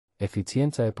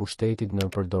Eficienca e pushtetit në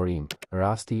përdorim,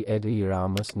 rasti i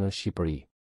Ramës në Shqipëri.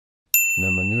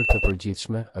 Në mënyrë të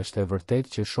përgjithshme, është e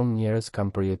vërtetë që shumë njerëz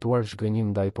kanë përjetuar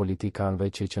zhgënjim ndaj politikanëve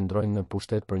që qëndrojnë në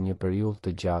pushtet për një periudhë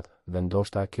të gjatë, dhe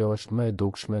ndoshta kjo është më e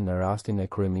dukshme në rastin e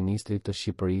kryeministrit të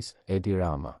Shqipërisë, Edi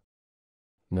Rama.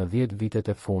 Në 10 vitet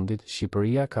e fundit,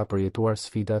 Shqipëria ka përjetuar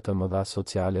sfida të mëdha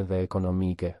sociale dhe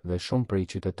ekonomike, dhe shumë prej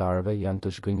qytetarëve janë të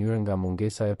zhgënjur nga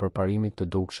mungesa e përparimit të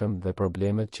dukshëm dhe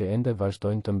problemet që ende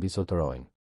vazhdojnë të mbizotërojnë.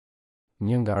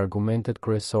 Një nga argumentet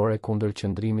kryesore kundër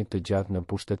qëndrimit të gjatë në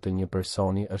pushtet të një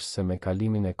personi është se me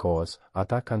kalimin e kohës,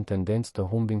 ata kanë tendencë të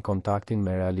humbin kontaktin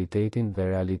me realitetin dhe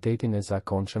realitetin e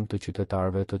zakonshëm të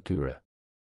qytetarëve të tyre.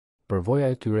 Përvoja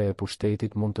e tyre e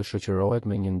pushtetit mund të shoqërohet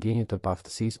me një ndjenjë të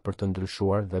paftësisë për të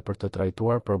ndryshuar dhe për të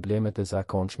trajtuar problemet e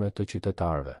zakonshme të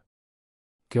qytetarëve.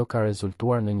 Kjo ka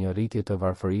rezultuar në një rritje të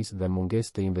varfërisë dhe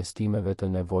mungesë të investimeve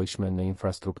të nevojshme në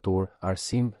infrastrukturë,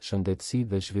 arsim, shëndetësi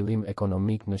dhe zhvillim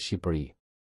ekonomik në Shqipëri.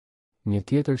 Një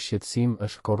tjetër shqetësim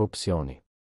është korrupsioni.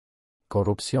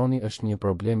 Korrupsioni është një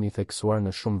problem i theksuar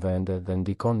në shumë vende dhe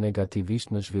ndikon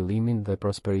negativisht në zhvillimin dhe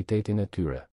prosperitetin e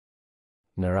tyre.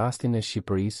 Në rastin e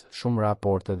Shqipërisë, shumë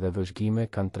raporte dhe vëzhgime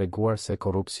kanë treguar se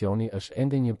korrupsioni është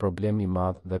ende një problem i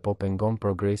madh dhe po pengon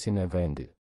progresin e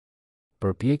vendit.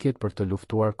 Përpjekjet për të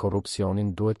luftuar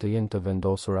korrupsionin duhet të jenë të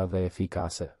vendosura dhe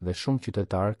efikase, dhe shumë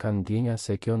qytetarë kanë ndjenja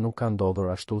se kjo nuk ka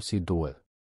ndodhur ashtu si duhet.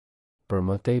 Për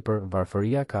më tepër,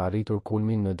 varfëria ka arritur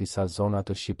kulmin në disa zona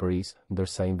të Shqipërisë,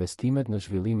 ndërsa investimet në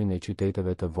zhvillimin e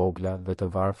qyteteve të vogla dhe të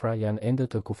varfra janë ende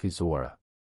të kufizuara.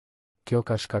 Kjo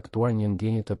ka shkaktuar një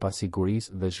ndjenjë të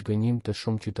pasigurisë dhe zhgënjim të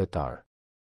shumë qytetarë.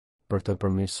 Për të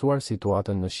përmirësuar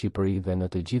situatën në Shqipëri dhe në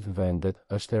të gjithë vendet,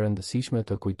 është e rëndësishme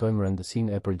të kujtojmë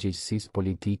rëndësinë e përgjegjësisë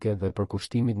politike dhe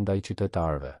përkushtimit ndaj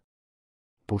qytetarëve.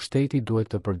 Pushteti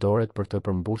duhet të përdoret për të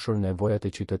përmbushur nevojat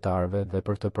e qytetarëve dhe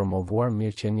për të promovuar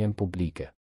mirëqenien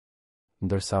publike.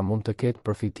 Ndërsa mund të ketë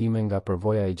përfitime nga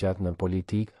përvoja e gjatë në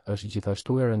politikë, është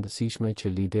gjithashtu e rëndësishme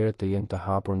që liderët të jenë të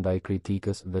hapur ndaj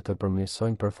kritikës dhe të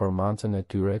përmirësojnë performancën e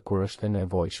tyre kur është e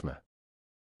nevojshme.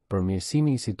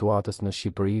 Përmirësimi i situatës në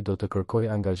Shqipëri do të kërkojë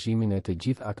angazhimin e të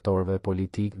gjithë aktorëve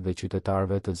politikë dhe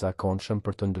qytetarëve të zakonshëm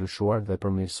për të ndryshuar dhe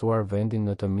përmirësuar vendin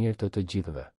në të mirë të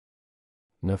gjithëve.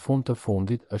 Në fund të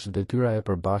fundit, është detyra e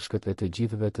përbashkët e të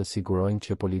gjithëve të sigurojnë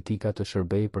që politika të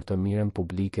shërbejë për të mirën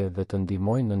publike dhe të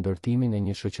ndihmojnë në ndërtimin e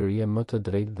një shoqërie më të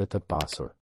drejtë dhe të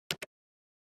pasur.